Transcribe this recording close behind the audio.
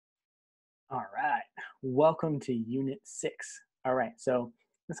All right. Welcome to Unit 6. All right. So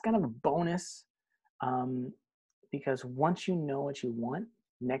it's kind of a bonus um, because once you know what you want,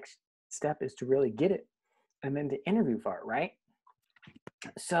 next step is to really get it and then to interview for it, right?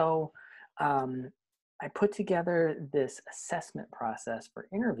 So um, I put together this assessment process for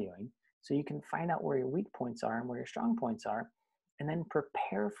interviewing so you can find out where your weak points are and where your strong points are and then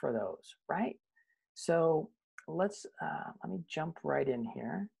prepare for those, right? So let me jump right in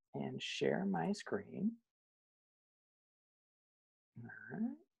here and share my screen. All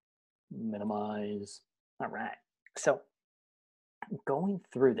right. Minimize. All right. So going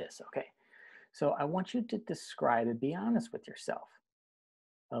through this, okay. So I want you to describe and be honest with yourself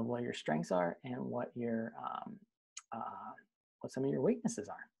of what your strengths are and uh, what some of your weaknesses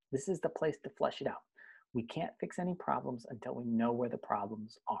are. This is the place to flesh it out. We can't fix any problems until we know where the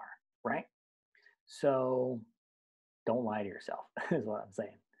problems are, right? So don't lie to yourself, is what I'm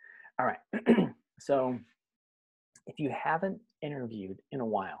saying. All right. So if you haven't interviewed in a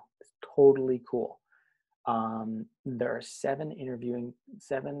while, it's totally cool. There are seven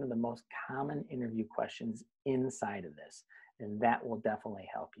of the most common interview questions inside of this, and that will definitely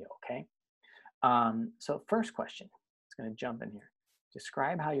help you. Okay. So, first question, it's going to jump in here.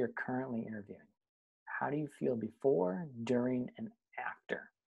 Describe how you're currently interviewing. How do you feel before, during, and after?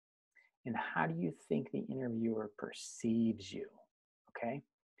 And how do you think the interviewer perceives you? Okay.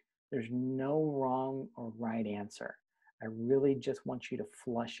 There's no wrong or right answer. I really just want you to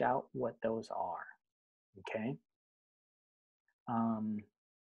flush out what those are. Okay. Um,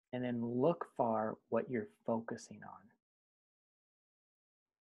 and then look for what you're focusing on.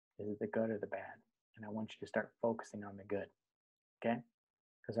 Is it the good or the bad? And I want you to start focusing on the good. Okay.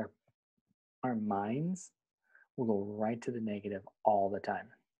 Because our minds will go right to the negative all the time.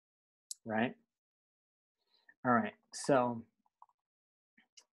 Right. All right. So,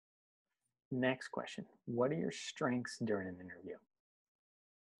 next question. What are your strengths during an interview?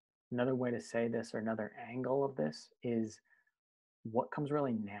 Another way to say this or another angle of this is what comes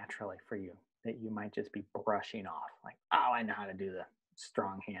really naturally for you that you might just be brushing off like, oh, I know how to do the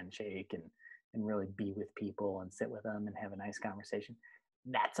strong handshake and really be with people and sit with them and have a nice conversation.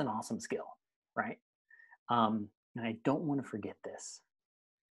 That's an awesome skill, right? And I don't want to forget this,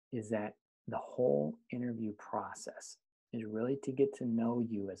 is that the whole interview process is really to get to know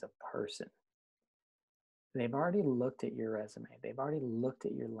you as a person. They've already looked at your resume, they've already looked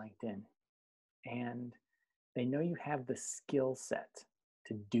at your LinkedIn, and they know you have the skill set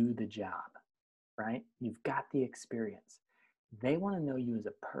to do the job, right? You've got the experience. They want to know you as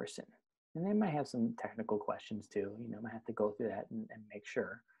a person. And they might have some technical questions too. Might have to go through that and make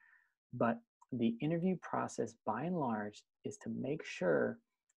sure. But the interview process, by and large, is to make sure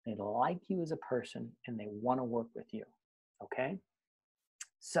they like you as a person and they want to work with you. Okay?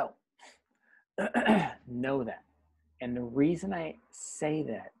 So know that. And the reason I say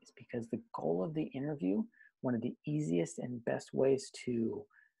that is because the goal of the interview, one of the easiest and best ways to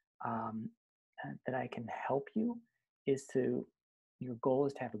um, that I can help you is your goal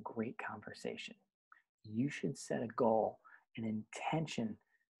is to have a great conversation. You should set a goal, an intention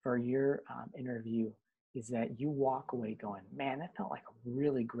for your interview is that you walk away going, man, that felt like a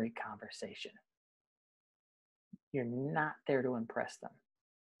really great conversation. You're not there to impress them.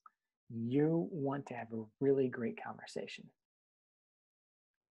 You want to have a really great conversation.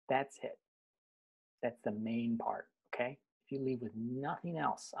 That's it. That's the main part. Okay. If you leave with nothing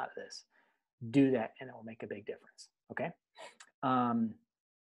else out of this, do that and it will make a big difference. Okay. Um,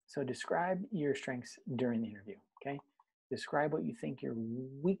 so describe your strengths during the interview. Okay. Describe what you think your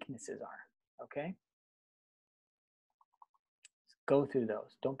weaknesses are. Okay. Go through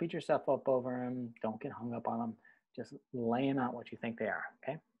those. Don't beat yourself up over them. Don't get hung up on them. Just lay them out what you think they are.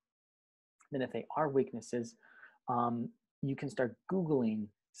 Okay. Then if they are weaknesses, um, you can start Googling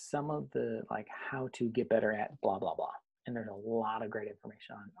some of the like how to get better at blah, blah, blah. And there's a lot of great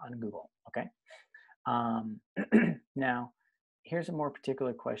information on Google. Okay. Um, now, here's a more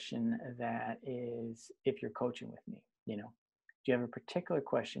particular question that is if you're coaching with me, do you have a particular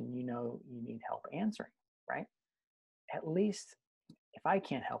question you need help answering, right? At least if I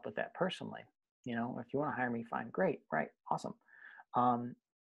can't help with that personally, if you want to hire me, fine, great, right, awesome. Um,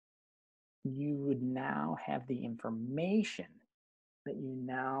 you would now have the information that you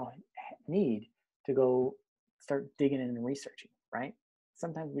now need to go start digging in and researching, right?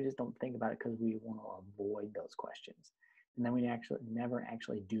 Sometimes we just don't think about it because we want to avoid those questions. And then we actually never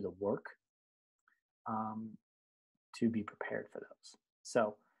actually do the work um, to be prepared for those.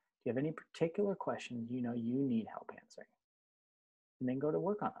 So, if you have any particular questions you need help answering, and then go to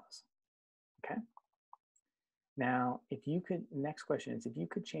work on those. Okay. Now, if you could, next question is if you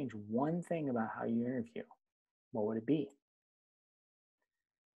could change one thing about how you interview, what would it be?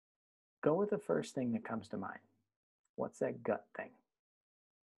 Go with the first thing that comes to mind. What's that gut thing?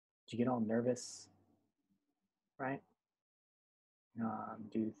 Do you get all nervous, right? Um,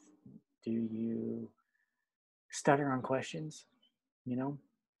 do do you stutter on questions? You know,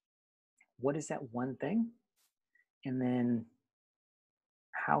 what is that one thing? And then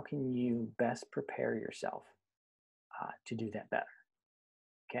how can you best prepare yourself to do that better?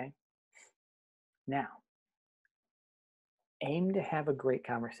 Okay. Now, aim to have a great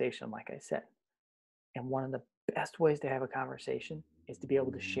conversation, like I said. And one of the best ways to have a conversation is to be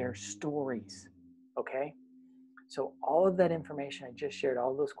able to share stories. Okay. So, all of that information I just shared,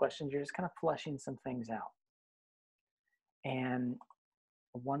 all of those questions, you're just kind of flushing some things out. And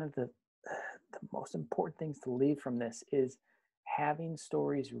one of the most important things to leave from this is having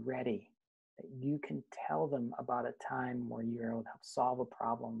stories ready that you can tell them about a time where you're able to help solve a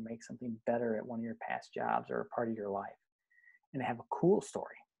problem, make something better at one of your past jobs or a part of your life, and have a cool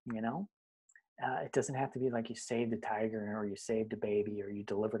story. You know, it doesn't have to be like you saved a tiger or you saved a baby or you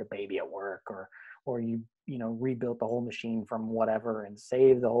delivered a baby at work or you rebuilt the whole machine from whatever and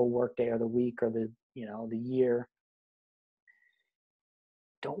saved the whole workday or the week or the year.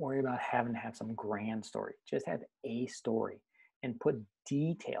 Don't worry about having to have some grand story. Just have a story and put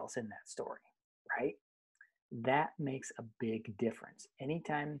details in that story, right? That makes a big difference.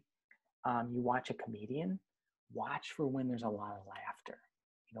 Anytime you watch a comedian, watch for when there's a lot of laughter.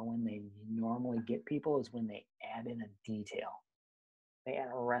 When they normally get people is when they add in a detail. They add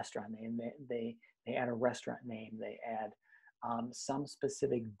a restaurant name. They add a restaurant name. They add some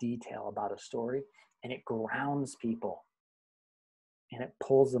specific detail about a story, and it grounds people and it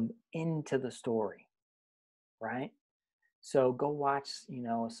pulls them into the story, right? So go watch,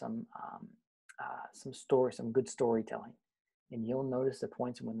 some story, some good storytelling, and you'll notice the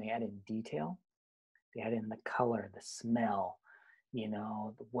points when they add in detail. They add in the color, the smell,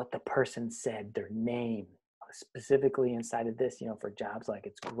 what the person said, their name. Specifically inside of this, for jobs, like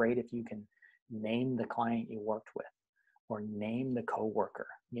it's great if you can name the client you worked with or name the coworker.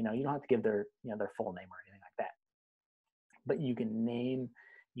 You don't have to give their full name or anything like that, but you can name,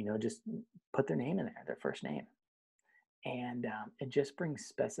 just put their name in there, their first name, and it just brings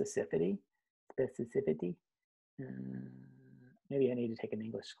specificity. Specificity. Mm, Maybe I need to take an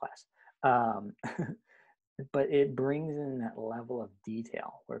English class. Um, but it brings in that level of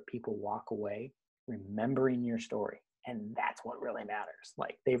detail where people walk away remembering your story, and that's what really matters.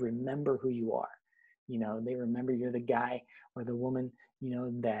 Like they remember who you are. They remember you're the guy or the woman,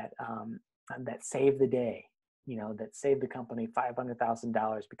 that saved the day, that saved the company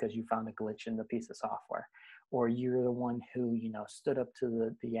 $500,000 because you found a glitch in the piece of software, or you're the one who stood up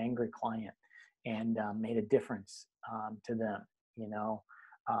to the angry client and made a difference to them.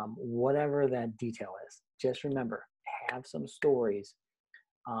 Whatever that detail is, just remember, have some stories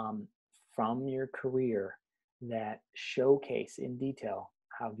um, from your career that showcase in detail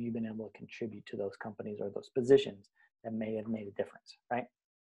how you've been able to contribute to those companies or those positions that may have made a difference, right?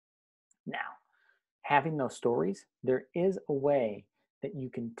 Now, having those stories, there is a way that you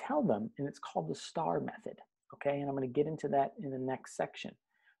can tell them, and it's called the STAR method. Okay, and I'm going to get into that in the next section.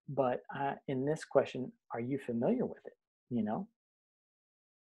 But in this question, are you familiar with it? You know,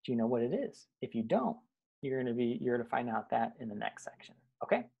 do you know what it is? If you don't, you're going to find out that in the next section.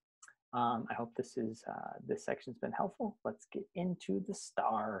 Okay. I hope this section's been helpful. Let's get into the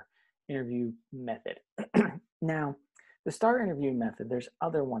STAR interview method. Now, the STAR interview method, there's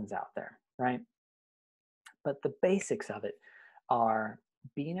other ones out there, right? But the basics of it are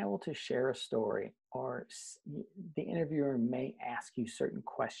being able to share a story, or the interviewer may ask you certain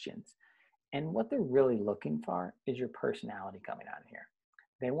questions. And what they're really looking for is your personality coming out of here.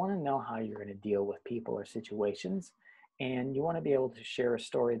 They want to know how you're going to deal with people or situations. And you want to be able to share a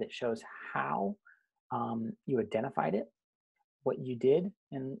story that shows how you identified it, what you did.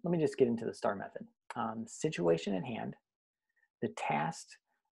 And let me just get into the STAR method. Situation at hand, the task,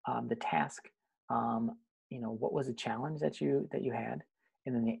 um, what was the challenge that you had,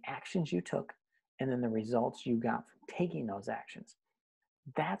 and then the actions you took, and then the results you got from taking those actions.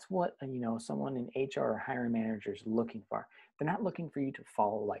 That's what someone in HR or hiring manager is looking for. They're not looking for you to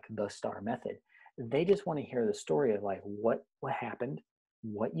follow like the STAR method. They just want to hear the story of like what happened,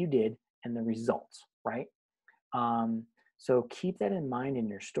 what you did, and the results, right? Um, so keep that in mind in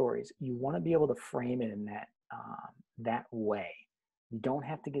your stories. You want to be able to frame it in that way. You don't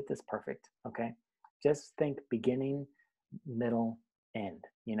have to get this perfect, okay? Just think beginning, middle, end.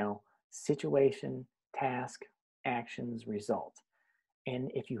 Situation, task, actions, result. And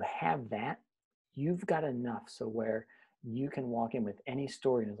if you have that, you've got enough so where you can walk in with any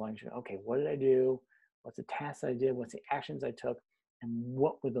story, and as long as you're okay, what did I do? What's the tasks I did? What's the actions I took? And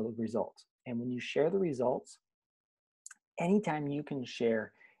what were the results? And when you share the results, anytime you can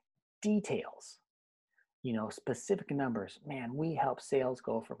share details, specific numbers, man, we help sales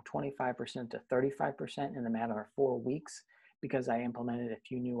go from 25% to 35% in the matter of 4 weeks because I implemented a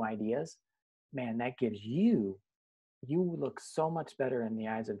few new ideas. Man, that gives you look so much better in the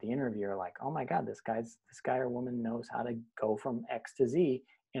eyes of the interviewer. Like, oh my God, this guy or woman knows how to go from X to Z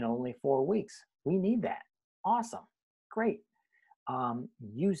in only 4 weeks. We need that. Awesome. Great.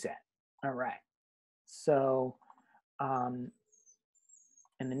 Use that. All right. So um,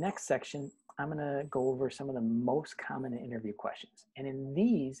 in the next section, I'm going to go over some of the most common interview questions. And in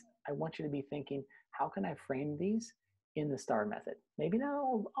these, I want you to be thinking, how can I frame these in the STAR method? Maybe not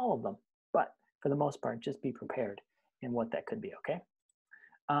all of them, but for the most part, just be prepared in what that could be, okay?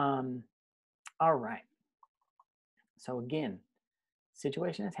 All right. So again,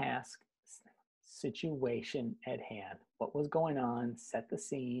 situation at task, situation at hand. What was going on? Set the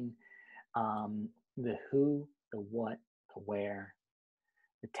scene. The who, the what, the where,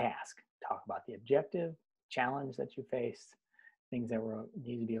 the task. Talk about the objective, challenge that you faced, things that were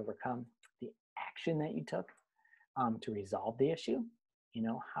need to be overcome, the action that you took to resolve the issue.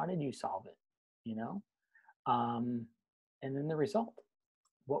 How did you solve it? And then the result.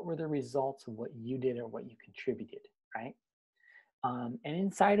 What were the results of what you did or what you contributed, right? And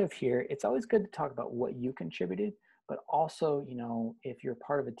inside of here, it's always good to talk about what you contributed, but also, if you're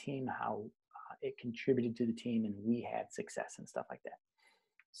part of a team, how it contributed to the team and we had success and stuff like that.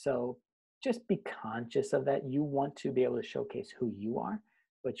 So just be conscious of that. You want to be able to showcase who you are,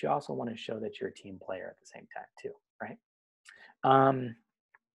 but you also want to show that you're a team player at the same time too, right?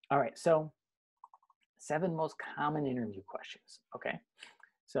 All right, so 7 most common interview questions, okay?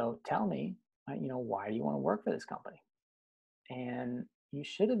 So tell me, why do you want to work for this company? And you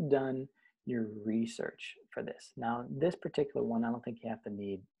should have done your research for this. Now, this particular one, I don't think you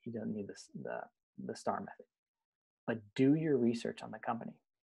don't need the STAR method, but do your research on the company.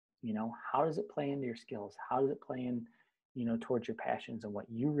 How does it play into your skills? How does it play in, towards your passions and what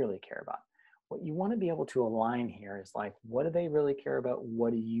you really care about? What you want to be able to align here is like, what do they really care about?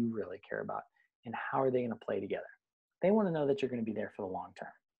 What do you really care about? And how are they going to play together? They want to know that you're going to be there for the long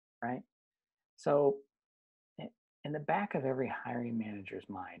term, right? So in the back of every hiring manager's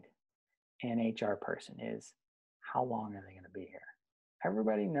mind and HR person is, how long are they going to be here?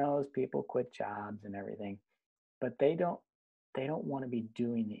 Everybody knows people quit jobs and everything, but they don't want to be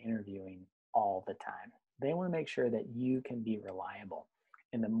doing the interviewing all the time. They want to make sure that you can be reliable.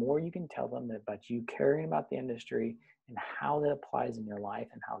 And the more you can tell them about you caring about the industry and how that applies in your life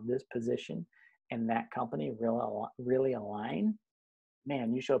and how this position and that company really align,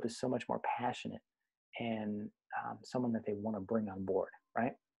 man, you show up as so much more passionate and someone that they want to bring on board,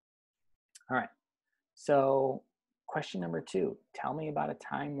 right? All right. So question number 2, tell me about a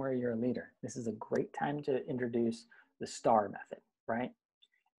time where you're a leader. This is a great time to introduce the STAR method, right?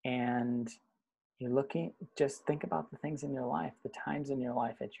 And just think about the things in your life, the times in your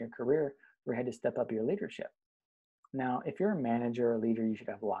life at your career where you had to step up your leadership. Now, if you're a manager or a leader, you should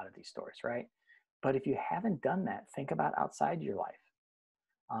have a lot of these stories, right? But if you haven't done that, think about outside your life.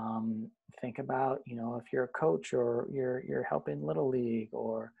 Think about, if you're a coach or you're helping Little League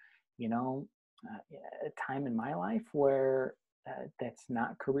or, a time in my life where that's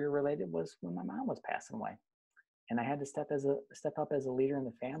not career related was when my mom was passing away. And I had to step up as a leader in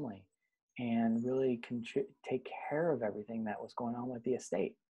the family and really take care of everything that was going on with the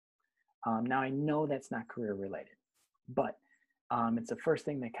estate. Now I know that's not career related, but it's the first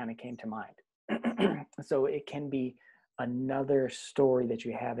thing that kind of came to mind. So it can be another story that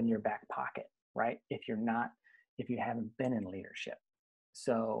you have in your back pocket, right? If you haven't been in leadership.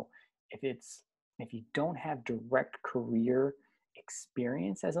 So if you don't have direct career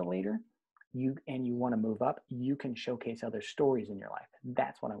experience as a leader, you want to move up, you can showcase other stories in your life.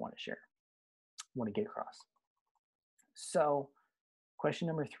 That's what I want to share, want to get across. So question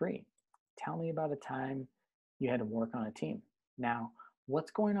number 3, tell me about a time you had to work on a team. Now,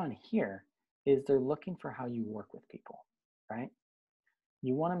 what's going on here is they're looking for how you work with people, right?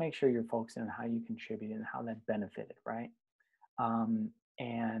 You want to make sure you're focusing on how you contribute and how that benefited, right?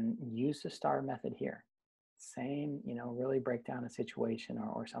 And use the STAR method here. Same, really break down a situation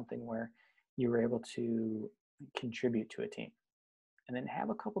or something where you were able to contribute to a team. And then have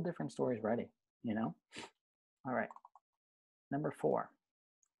a couple different stories ready, All right. Number 4,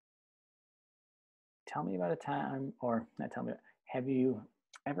 tell me about a time, or not tell me, have you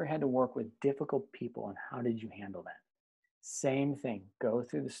ever had to work with difficult people and how did you handle that? Same thing. Go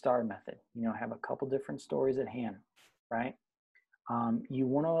through the STAR method. Have a couple different stories at hand, right? You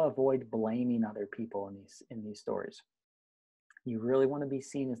want to avoid blaming other people in these stories. You really want to be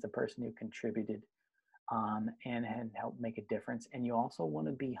seen as the person who contributed and had helped make a difference. And you also want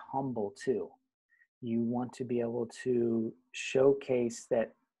to be humble too. You want to be able to showcase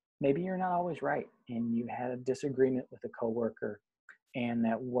that maybe you're not always right and you had a disagreement with a coworker, and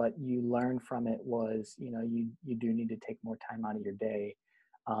that what you learned from it was, you do need to take more time out of your day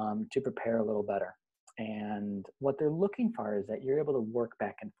to prepare a little better. And what they're looking for is that you're able to work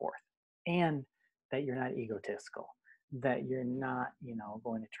back and forth, and that you're not egotistical, that you're not,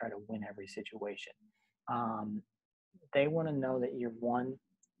 going to try to win every situation. Um, they want to know that you're one,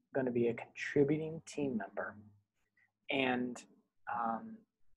 going to be a contributing team member, and um,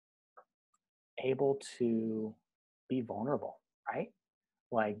 able to be vulnerable, right?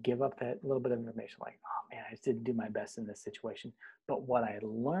 Like give up that little bit of information, like, oh man, I just didn't do my best in this situation. But what I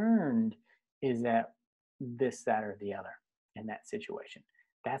learned is that this, that, or the other in that situation.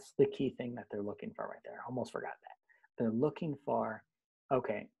 That's the key thing that they're looking for right there. I almost forgot that. They're looking for,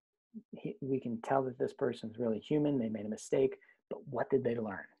 okay, we can tell that this person's really human. They made a mistake, but what did they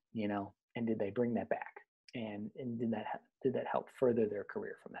learn? And did they bring that back? And did that help further their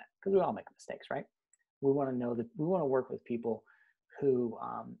career from that? Because we all make mistakes, right? We want to know that we want to work with people who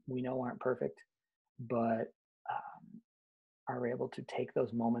we know aren't perfect, but are able to take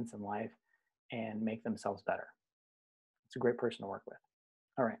those moments in life and make themselves better. It's a great person to work with.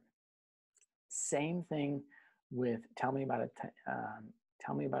 All right. Same thing with tell me about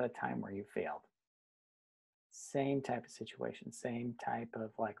a time where you failed. Same type of situation, same type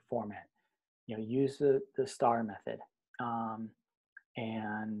of like format. Use the STAR method. Um,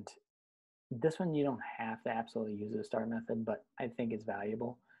 and this one you don't have to absolutely use the STAR method, but I think it's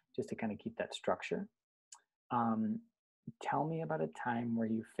valuable just to kind of keep that structure. Um, Tell me about a time where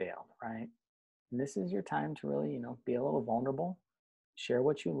you failed, right? And this is your time to really, be a little vulnerable, share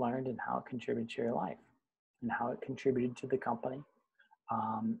what you learned and how it contributed to your life and how it contributed to the company,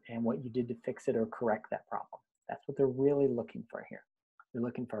 and what you did to fix it or correct that problem. That's what they're really looking for here. They're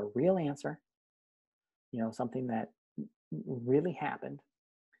looking for a real answer, something that really happened,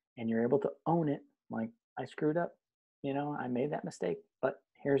 and you're able to own it. Like, I screwed up, I made that mistake, but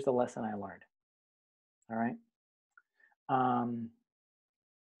here's the lesson I learned. All right. Um,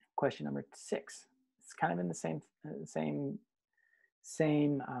 Question number 6. It's kind of in the same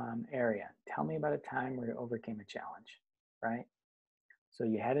area. Tell me about a time where you overcame a challenge, right? So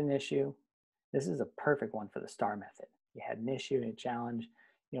you had an issue. This is a perfect one for the STAR method. You had an issue and a challenge.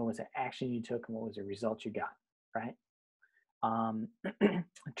 What was the action you took and what was the result you got, right? Um,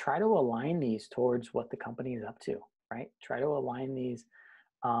 Try to align these towards what the company is up to, right? Try to align these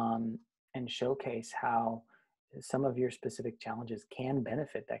and showcase how some of your specific challenges can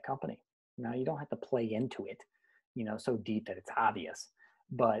benefit that company. Now, you don't have to play into it, so deep that it's obvious,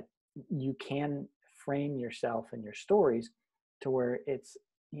 but you can frame yourself and your stories to where it's,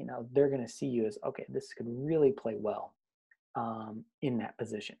 they're going to see you as, okay, this could really play well in that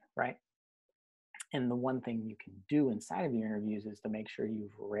position, right? And the one thing you can do inside of your interviews is to make sure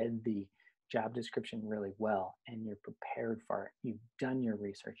you've read the job description really well and you're prepared for it. You've done your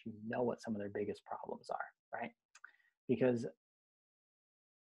research. You know what some of their biggest problems are, right? Because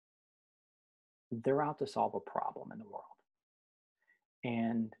they're out to solve a problem in the world.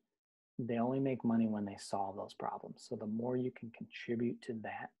 And they only make money when they solve those problems. So the more you can contribute to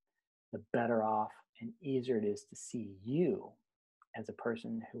that, the better off and easier it is to see you as a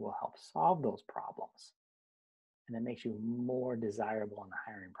person who will help solve those problems. And it makes you more desirable in the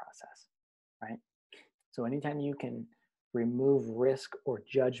hiring process, right? So anytime you can remove risk or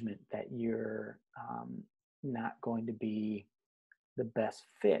judgment that you're not going to be the best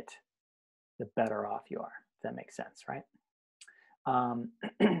fit, the better off you are. If that makes sense, right?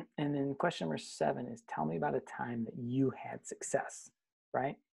 And then question number 7 is, tell me about a time that you had success,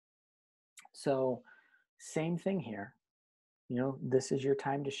 right? So same thing here. This is your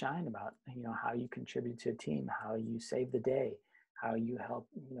time to shine about, how you contribute to a team, how you save the day, how you help,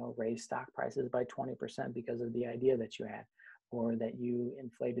 raise stock prices by 20% because of the idea that you had, or that you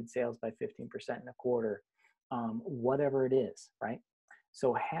inflated sales by 15% in a quarter, whatever it is, right?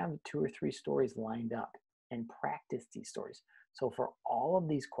 So have 2 or 3 stories lined up and practice these stories. So for all of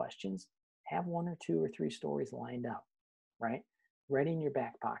these questions, have 1 or 2 or 3 stories lined up, right? Ready in your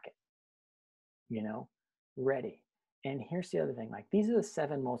back pocket, ready. And here's the other thing, like, these are the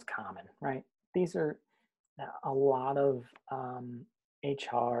 7 most common, right? These are a lot of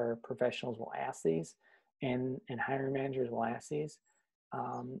HR professionals will ask these, and hiring managers will ask these.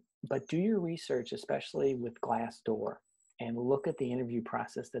 But do your research, especially with Glassdoor and look at the interview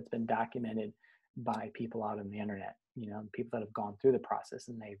process that's been documented by people out on the internet, people that have gone through the process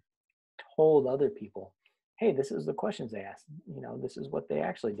and they've told other people, hey, this is the questions they asked, this is what they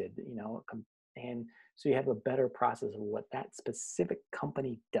actually did, and so you have a better process of what that specific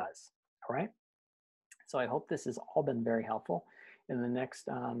company does. All right. So I hope this has all been very helpful. In the next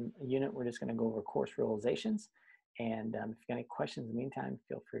unit, we're just going to go over course realizations. And if you got any questions in the meantime,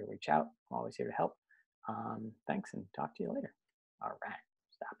 feel free to reach out. I'm always here to help. Thanks and talk to you later. All right.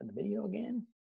 Stopping the video again.